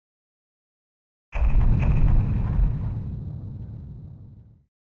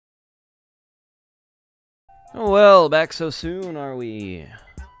Oh well, back so soon, are we?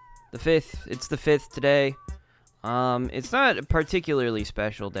 The 5th. It's the 5th today. It's not a particularly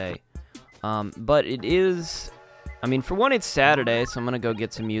special day. But it is... I mean, for one, it's Saturday, so I'm gonna go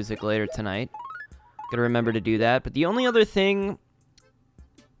get some music later tonight. Gotta remember to do that. But the only other thing...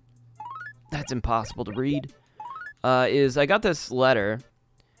 that's impossible to read. Is I got this letter.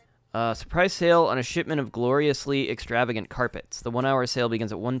 Surprise sale on a shipment of gloriously extravagant carpets. The 1-hour sale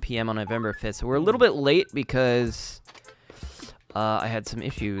begins at 1 p.m. on November 5th. So we're a little bit late because I had some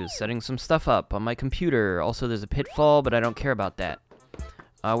issues setting some stuff up on my computer. Also, there's a pitfall, but I don't care about that.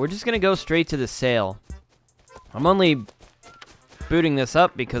 We're just going to go straight to the sale. I'm only booting this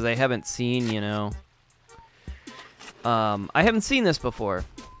up because I haven't seen, you know... I haven't seen this before.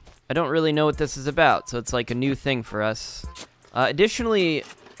 I don't really know what this is about, so it's like a new thing for us. Additionally...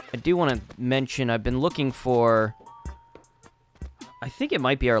 I do want to mention I've been looking for... I think it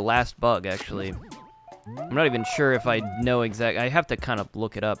might be our last bug, actually. I'm not even sure if I know exactly. I have to kind of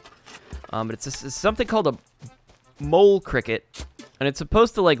look it up. But it's something called a mole cricket. And it's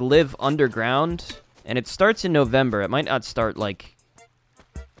supposed to, like, live underground. And it starts in November. It might not start, like,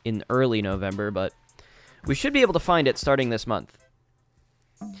 in early November, but we should be able to find it starting this month.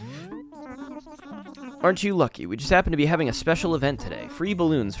 Aren't you lucky? We just happen to be having a special event today. Free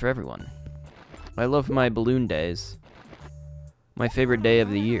balloons for everyone. I love my balloon days. My favorite day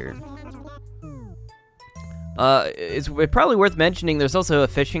of the year. It's probably worth mentioning there's also a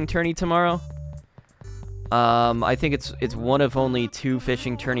fishing tourney tomorrow. I think it's one of only 2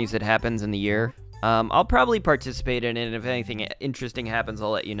 fishing tourneys that happens in the year. I'll probably participate in it, and if anything interesting happens, I'll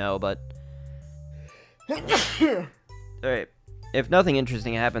let you know, but... Alright. If nothing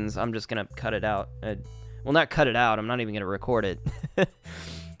interesting happens, I'm just gonna cut it out. Well, not cut it out. I'm not even gonna record it.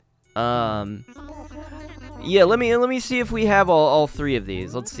 Yeah, let me see if we have all 3 of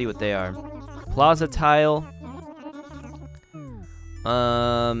these. Let's see what they are. Plaza tile.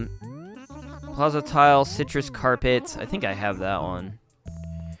 Plaza tile, citrus carpet. I think I have that one.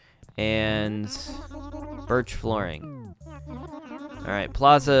 And birch flooring. All right,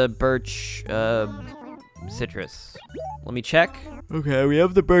 plaza, birch, citrus. Let me check. Okay, we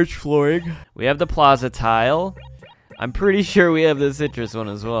have the birch flooring. We have the plaza tile. I'm pretty sure we have the citrus one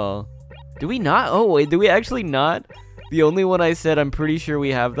as well. Do we not? Oh, wait, do we actually not? The only one I said I'm pretty sure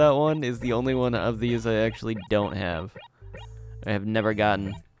we have that one is the only one of these I actually don't have. I have never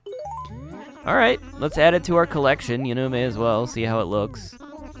gotten. Alright, let's add it to our collection. You know, may as well. See how it looks.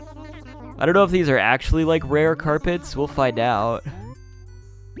 I don't know if these are actually, like, rare carpets. We'll find out.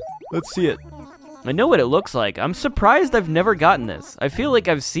 Let's see it. I know what it looks like. I'm surprised I've never gotten this. I feel like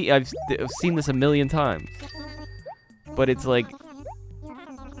I've seen this a million times. But it's like...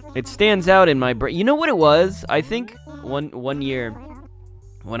 it stands out in my brain. You know what it was? I think one year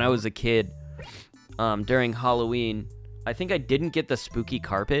when I was a kid, during Halloween, I think I didn't get the spooky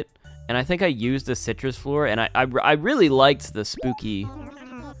carpet. And I think I used the citrus floor. And I really liked the spooky,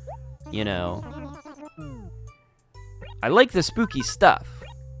 you know... I like the spooky stuff.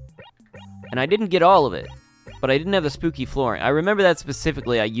 And I didn't get all of it, but I didn't have the spooky flooring. I remember that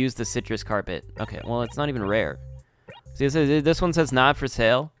specifically. I used the citrus carpet. Okay, well, it's not even rare. See, this one says not for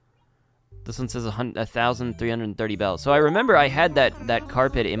sale. This one says 1,330 bells. So I remember I had that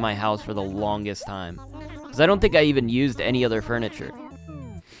carpet in my house for the longest time. Because I don't think I even used any other furniture.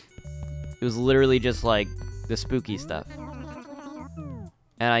 It was literally just, like, the spooky stuff.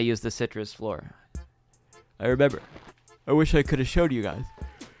 And I used the citrus floor. I remember. I wish I could have showed you guys.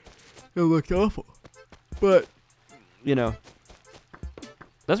 It looked awful. But, you know.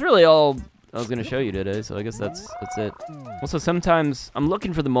 That's really all I was going to show you today, so I guess that's it. Also, sometimes, I'm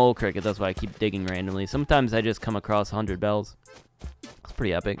looking for the mole cricket, that's why I keep digging randomly. Sometimes I just come across 100 bells. It's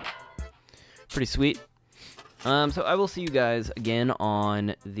pretty epic. Pretty sweet. So I will see you guys again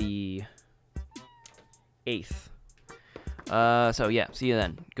on the 8th. So yeah, see you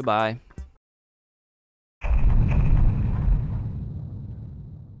then. Goodbye.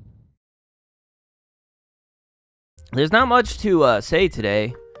 There's not much to say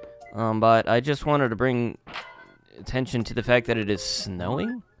today, but I just wanted to bring attention to the fact that it is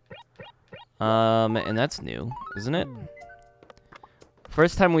snowing. And that's new, isn't it?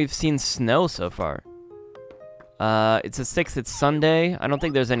 First time we've seen snow so far. It's the 6th, it's Sunday. I don't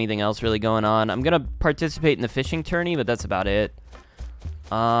think there's anything else really going on. I'm gonna participate in the fishing tourney, but that's about it.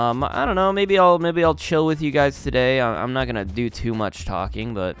 I don't know, maybe I'll chill with you guys today. I'm not gonna do too much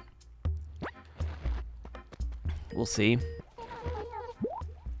talking, but we'll see.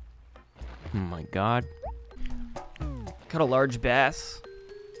 Oh my god. Caught a large bass.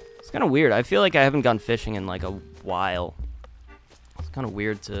 It's kind of weird. I feel like I haven't gone fishing in like a while. It's kind of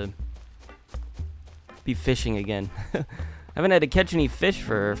weird to be be fishing again. I haven't had to catch any fish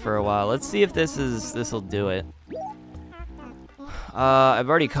for a while. Let's see if this'll do it. I've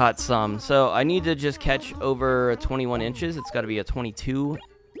already caught some, so I need to just catch over 21 inches. It's got to be a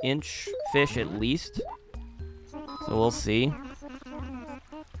 22-inch fish at least. So we'll see.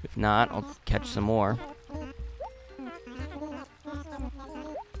 If not, I'll catch some more.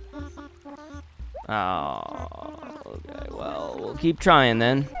 Oh, okay, well, we'll keep trying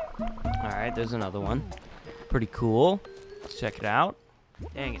then. Alright, there's another one. Pretty cool. Let's check it out.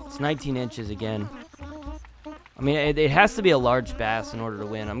 Dang it, it's 19 inches again. I mean, it has to be a large bass in order to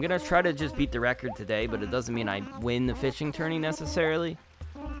win. I'm going to try to just beat the record today, but it doesn't mean I win the fishing tourney necessarily.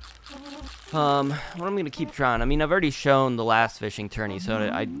 What I'm going to keep trying. I mean, I've already shown the last fishing tourney, so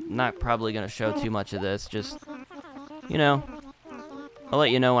I'm not probably going to show too much of this. Just, you know, I'll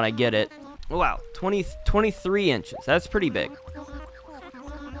let you know when I get it. Oh, wow, 23 inches. That's pretty big.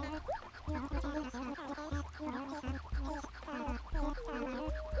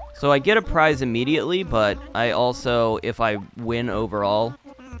 So I get a prize immediately, but I also, if I win overall,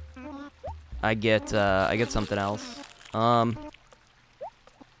 I get something else. And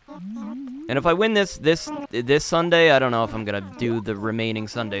if I win this Sunday, I don't know if I'm gonna do the remaining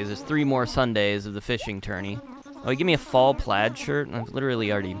Sundays. There's 3 more Sundays of the fishing tourney. Oh, give me a fall plaid shirt. I've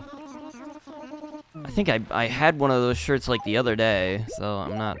literally already. I think I had one of those shirts like the other day, so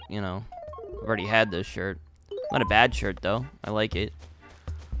I'm not, you know, I've already had this shirt. Not a bad shirt though. I like it.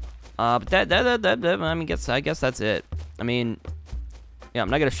 But I mean, I guess that's it. I mean, yeah,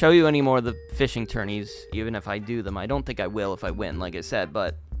 I'm not gonna show you any more of the fishing tourneys, even if I do them. I don't think I will if I win, like I said.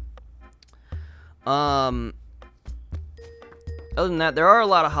 But other than that, there are a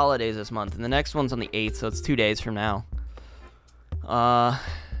lot of holidays this month, and the next one's on the 8th, so it's 2 days from now.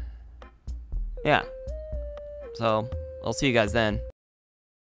 Yeah. So I'll see you guys then.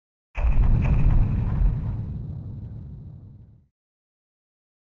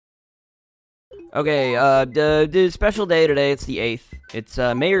 Okay, the special day today, it's the 8th. It's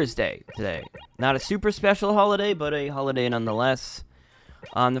Mayor's Day today. Not a super special holiday, but a holiday nonetheless.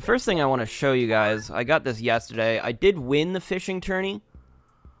 The first thing I want to show you guys, I got this yesterday. I did win the fishing tourney.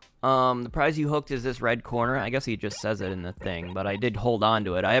 The prize you hooked is this red corner. I guess he just says it in the thing, but I did hold on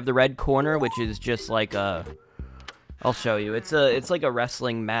to it. I have the red corner, which is just like a... I'll show you. It's like a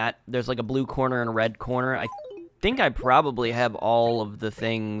wrestling mat. There's like a blue corner and a red corner. I think I probably have all of the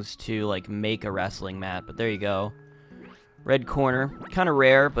things to like make a wrestling mat, but there you go. Red corner, kind of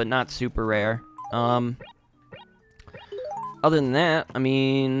rare, but not super rare. Other than that, I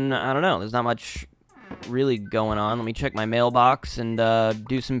mean, I don't know. There's not much really going on. Let me check my mailbox and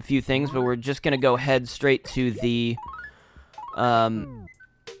do some few things, but we're just gonna go head straight to the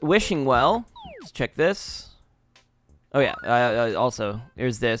wishing well. Let's check this. Oh yeah. Also,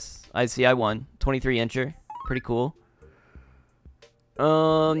 here's this. I see. I won 23-incher. Pretty cool.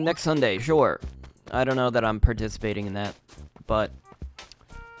 Next Sunday, sure. I don't know that I'm participating in that, but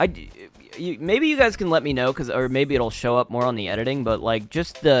maybe you guys can let me know, or maybe it'll show up more on the editing, but like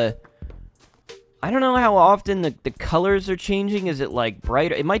just I don't know how often the colors are changing. Is it like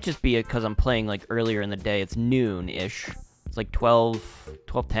brighter? It might just be because I'm playing like earlier in the day. It's noon-ish. It's like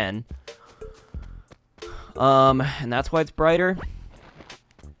 12:10. And that's why it's brighter.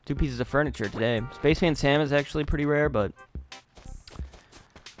 2 pieces of furniture today. Spaceman Sam is actually pretty rare, but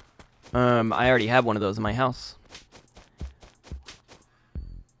I already have one of those in my house.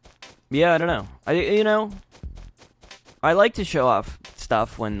 Yeah, I don't know. I like to show off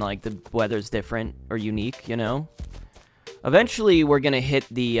stuff when like the weather's different or unique, you know. Eventually we're gonna hit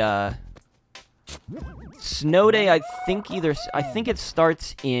the snow day. I think it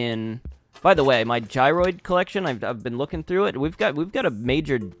starts in. By the way, my gyroid collection, I've been looking through it. We've got a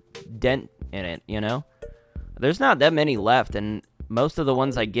major dent in it, you know? There's not that many left, and most of the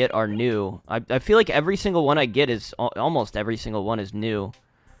ones I get are new. I feel like every single one I get is, almost every single one is new.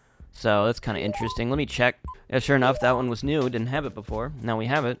 So, that's kind of interesting. Let me check. Yeah, sure enough, that one was new. Didn't have it before. Now we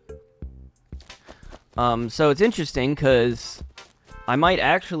have it. So it's interesting, because I might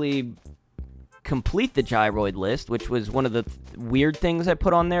actually complete the gyroid list, which was one of the weird things I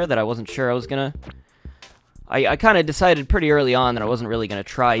put on there that I wasn't sure I was gonna. I kind of decided pretty early on that I wasn't really gonna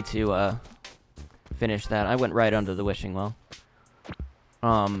try to finish that. I went right under the wishing well.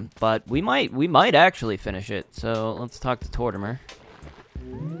 But we might actually finish it. So let's talk to Tortimer.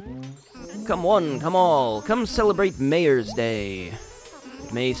 Come one, come all, come celebrate Mayor's Day.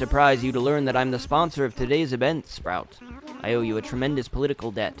 It may surprise you to learn that I'm the sponsor of today's event, Sprout. I owe you a tremendous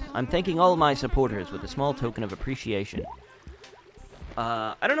political debt. I'm thanking all my supporters with a small token of appreciation.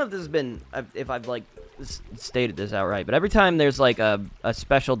 I don't know if this has been, if I've, like, stated this outright, but every time there's like a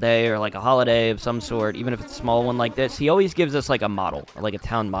special day or like a holiday of some sort, even if it's a small one like this, he always gives us like a model, or like a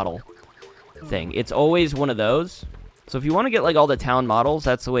town model thing. It's always one of those. So if you want to get like all the town models,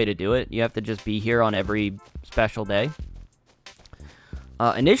 that's the way to do it. You have to just be here on every special day.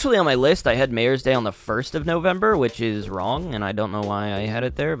 Initially on my list, I had Mayor's Day on the 1st of November, which is wrong, and I don't know why I had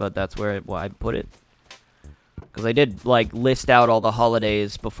it there, but that's why I put it. Because I did, like, list out all the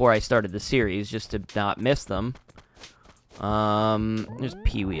holidays before I started the series, just to not miss them. There's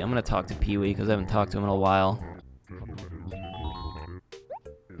Pee-wee. I'm going to talk to Pee-wee, because I haven't talked to him in a while.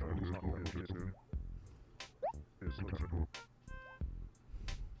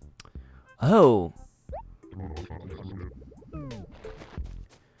 Oh.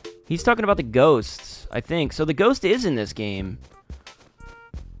 He's talking about the ghosts, I think. So the ghost is in this game.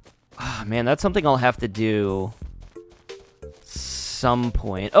 Oh, man, that's something I'll have to do some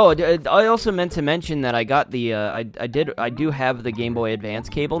point. Oh, I also meant to mention that I got the, I do have the Game Boy Advance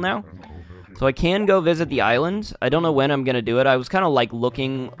cable now. So I can go visit the island. I don't know when I'm going to do it. I was kind of like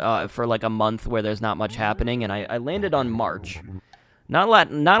looking for like a month where there's not much happening, and I landed on March. Not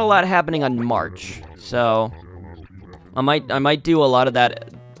a lot happening on March. So I might do a lot of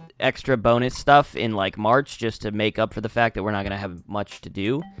that extra bonus stuff in like March just to make up for the fact that we're not going to have much to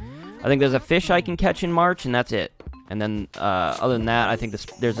do. I think there's a fish I can catch in March, and that's it. And then, other than that, I think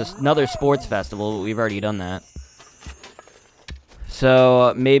there's another sports festival. We've already done that.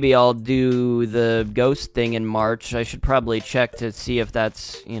 So, maybe I'll do the ghost thing in March. I should probably check to see if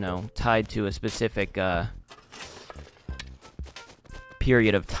that's, you know, tied to a specific,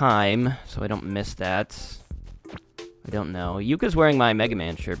 period of time, so I don't miss that. I don't know. Yuka's wearing my Mega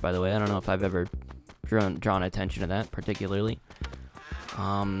Man shirt, by the way. I don't know if I've ever drawn attention to that, particularly.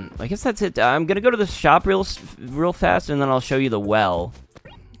 I guess that's it. I'm gonna go to the shop real fast, and then I'll show you the well.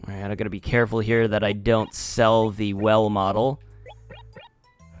 Alright, I gotta be careful here that I don't sell the well model.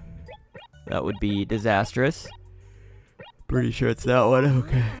 That would be disastrous. Pretty sure it's that one.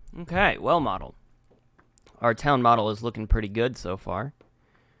 Okay. Okay, well model. Our town model is looking pretty good so far.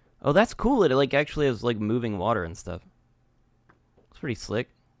 Oh, that's cool. It like actually has like moving water and stuff. It's pretty slick.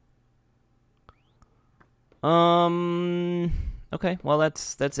 Okay, well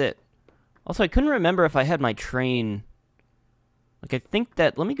that's it. Also, I couldn't remember if I had my train. Like, I think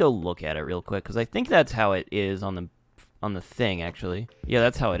that, let me go look at it real quick, because I think that's how it is on the thing, actually. Yeah,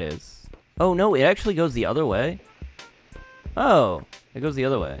 that's how it is. Oh, no, it actually goes the other way. Oh, it goes the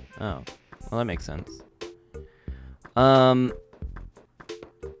other way. Oh, well, that makes sense.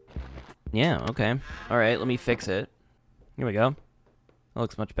 Yeah, okay. Alright, let me fix it. Here we go. That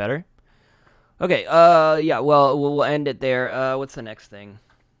looks much better. Okay, yeah, well, we'll end it there. What's the next thing?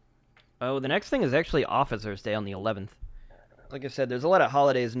 Oh, the next thing is actually Officer's Day on the 11th. Like I said, there's a lot of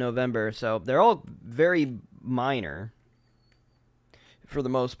holidays in November, so they're all very minor. For the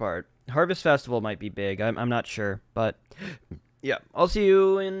most part. Harvest Festival might be big, I'm not sure, but... Yeah, I'll see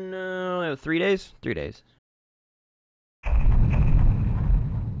you in, 3 days? 3 days.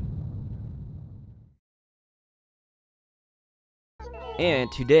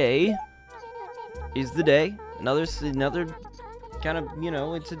 And today is the day. Another kind of, you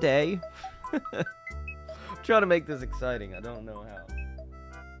know, it's a day. I'm trying to make this exciting. I don't know how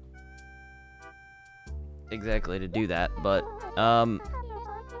exactly to do that, but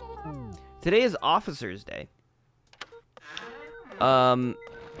today is Officer's Day. And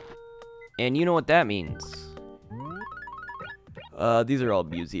you know what that means. These are all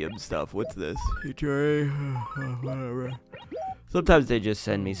museum stuff. What's this? Whatever. Sometimes they just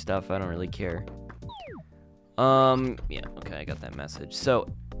send me stuff. I don't really care. Yeah, okay, I got that message. So,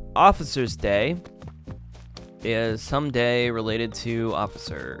 Officer's Day is some day related to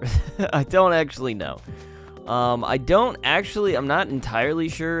officer. I don't actually know. I'm not entirely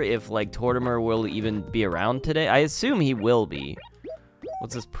sure if, like, Tortimer will even be around today. I assume he will be.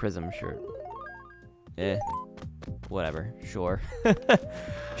 What's this Prism shirt? Whatever. Sure.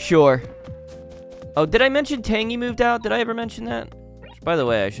 Sure. Oh, did I mention Tangy moved out? Did I ever mention that? Which, by the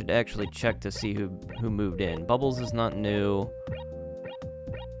way, I should actually check to see who moved in. Bubbles is not new.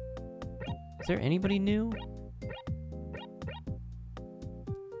 Is there anybody new?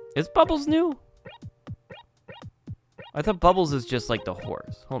 Is Bubbles new? I thought Bubbles is just like the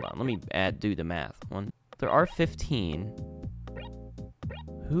horse. Hold on, let me do the math. There are 15.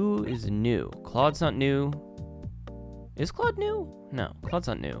 Who is new? Claude's not new. Is Claude new? No, Claude's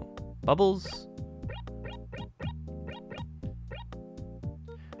not new. Bubbles.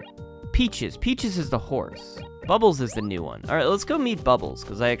 Peaches. Peaches is the horse. Bubbles is the new one. Alright, let's go meet Bubbles,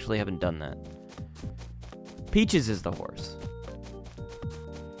 because I actually haven't done that. Peaches is the horse.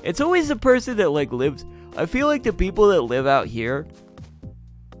 It's always the person that, like, lives... I feel like the people that live out here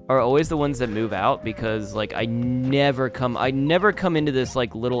are always the ones that move out because, like, I never come into this,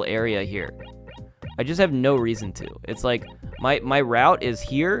 like, little area here. I just have no reason to. It's like, my route is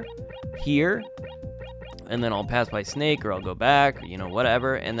here, and then I'll pass by Snake, or I'll go back, or, you know,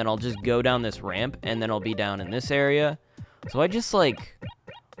 whatever, and then I'll just go down this ramp, and then I'll be down in this area. So I just, like,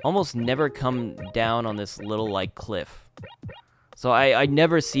 almost never come down on this little, like, cliff. So I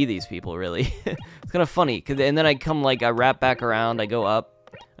never see these people, really. It's kind of funny, and then I come, like, I wrap back around, I go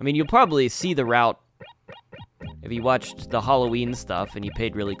up. I mean, you'll probably see the route if you watched the Halloween stuff and you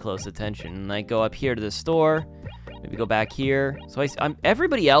paid really close attention. And I go up here to the store, maybe go back here. So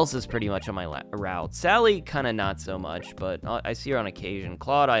everybody else is pretty much on my route. Sally, kind of not so much, but I see her on occasion.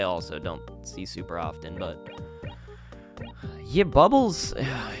 Claude, I also don't see super often, but... Yeah, Bubbles,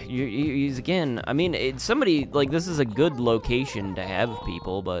 he's again, I mean, somebody, like, this is a good location to have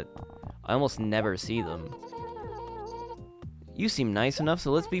people, but I almost never see them. You seem nice enough,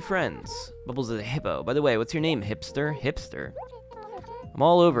 so let's be friends. Bubbles is a hippo. By the way, what's your name, Hipster? Hipster. I'm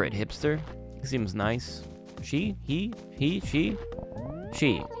all over it, Hipster. He seems nice. She? He? She?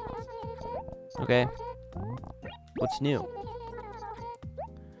 She. Okay. What's new?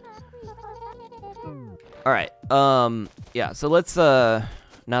 Alright, yeah, so let's,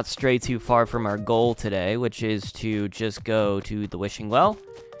 not stray too far from our goal today, which is to just go to the Wishing Well.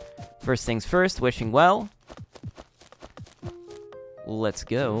 First things first, Wishing Well. Let's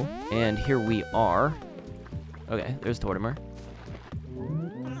go, and here we are. Okay, there's Tortimer.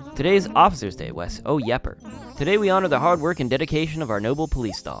 Today's Officer's Day, Wes. Oh, yepper. Today we honor the hard work and dedication of our noble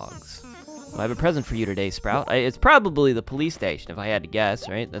police dogs. I have a present for you today, Sprout. It's probably the police station, if I had to guess,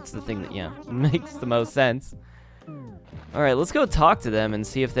 right? That's the thing that, yeah, makes the most sense. Alright, let's go talk to them and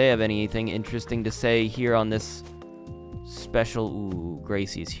see if they have anything interesting to say here on this special... Ooh,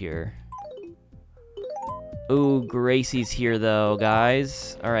 Gracie's here. Ooh, Gracie's here, though,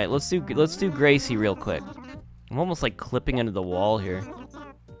 guys. Alright, let's do Gracie real quick. I'm almost, like, clipping into the wall here.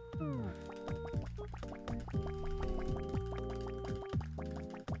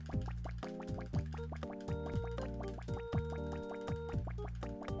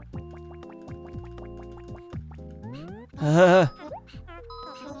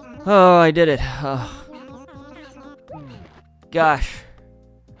 Oh, I did it. Oh. Gosh.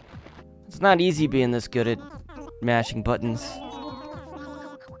 It's not easy being this good at mashing buttons.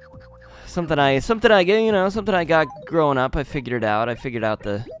 Something I got growing up. I figured it out.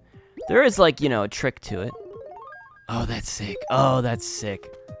 There is, like, you know, a trick to it. Oh, that's sick. Oh, that's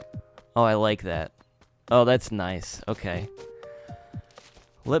sick. Oh, I like that. Oh, that's nice. Okay.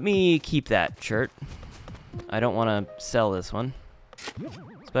 Let me keep that shirt. I don't want to sell this one.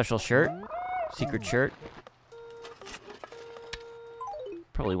 Special shirt. Secret shirt.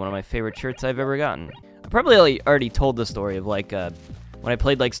 Probably one of my favorite shirts I've ever gotten. I probably already told the story of, like, when I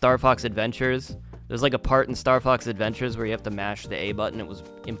played, like, Star Fox Adventures. There's, like, a part in Star Fox Adventures where you have to mash the A button. It was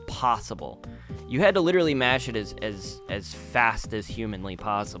impossible. You had to literally mash it as fast as humanly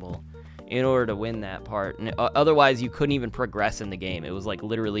possible in order to win that part. And otherwise, you couldn't even progress in the game. It was, like,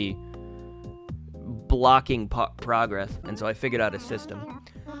 literally... blocking progress, and so I figured out a system.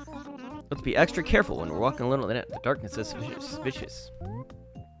 Let's be extra careful when we're walking alone in the darkness is suspicious.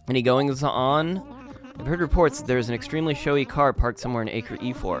 Any goings on? I've heard reports that there's an extremely showy car parked somewhere in Acre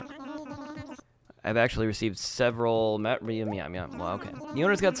E4. I've actually received several... Well, okay. The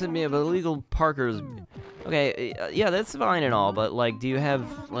owner's got some illegal parkers... Okay, yeah, that's fine and all, but, like, do you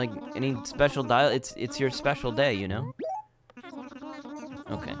have, like, any special dial... It's your special day, you know?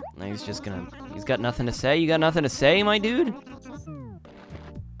 Okay, now he's just gonna... He's got nothing to say? You got nothing to say, my dude?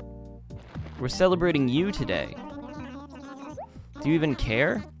 We're celebrating you today. Do you even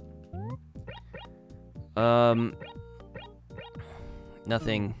care?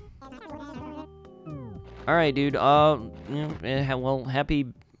 Nothing. Alright, dude, well, happy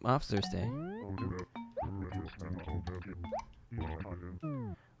Officer's Day.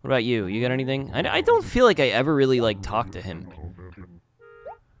 What about you? You got anything? I don't feel like I ever really, like, talk to him.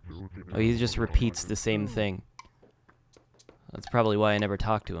 Oh, he just repeats the same thing. That's probably why I never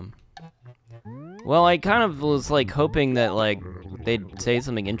talked to him. Well, I kind of was, like, hoping that, like, they'd say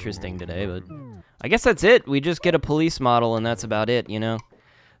something interesting today, but... I guess that's it. We just get a police model, and that's about it, you know?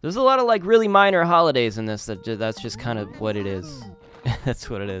 There's a lot of, like, really minor holidays in this that's just kind of what it is. That's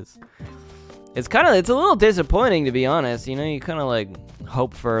what it is. It's a little disappointing, to be honest, you know? You kind of, like,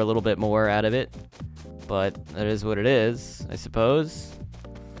 hope for a little bit more out of it. But that is what it is, I suppose.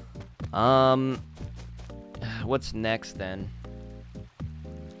 What's next, then?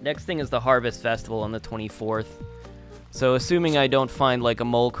 Next thing is the Harvest Festival on the 24th. So assuming I don't find like a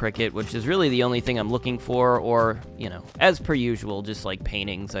mole cricket, which is really the only thing I'm looking for, or, you know, as per usual, just like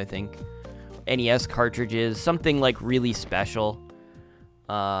paintings, I think. NES cartridges, something like really special.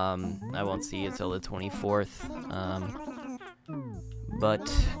 I won't see it till the 24th.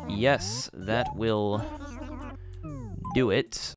 But yes, that will do it.